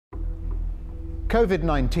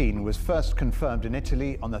COVID-19 was first confirmed in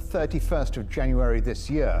Italy on the 31st of January this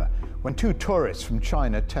year, when 2 tourists from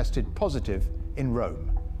China tested positive in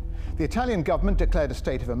Rome. The Italian government declared a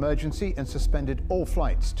state of emergency and suspended all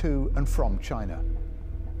flights to and from China.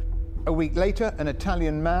 A week later, an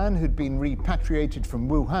Italian man who'd been repatriated from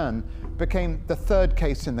Wuhan became the 3rd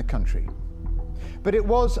case in the country. But it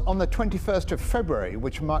was on the 21st of February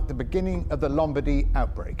which marked the beginning of the Lombardy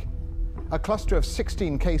outbreak, a cluster of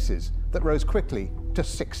 16 cases that rose quickly to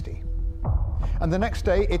 60. And the next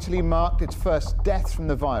day, Italy marked its first death from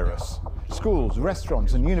the virus. Schools,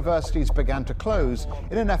 restaurants, and universities began to close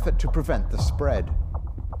in an effort to prevent the spread.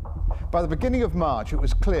 By the beginning of March, it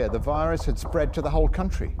was clear the virus had spread to the whole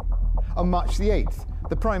country. On March the 8th,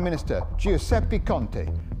 the Prime Minister, Giuseppe Conte,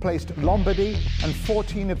 placed Lombardy and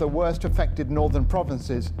 14 of the worst affected northern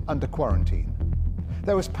provinces under quarantine.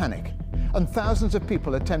 There was panic, and thousands of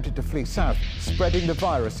people attempted to flee south, spreading the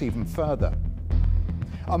virus even further.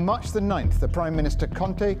 On March the 9th, the Prime Minister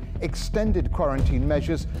Conte extended quarantine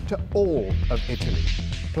measures to all of Italy,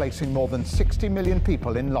 placing more than 60 million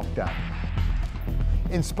people in lockdown.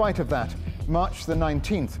 In spite of that, March the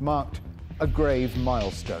 19th marked a grave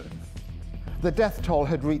milestone. The death toll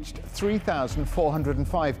had reached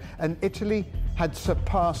 3,405, and Italy had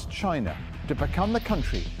surpassed China to become the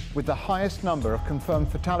country with the highest number of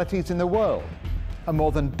confirmed fatalities in the world, and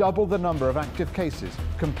more than double the number of active cases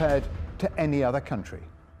compared to any other country.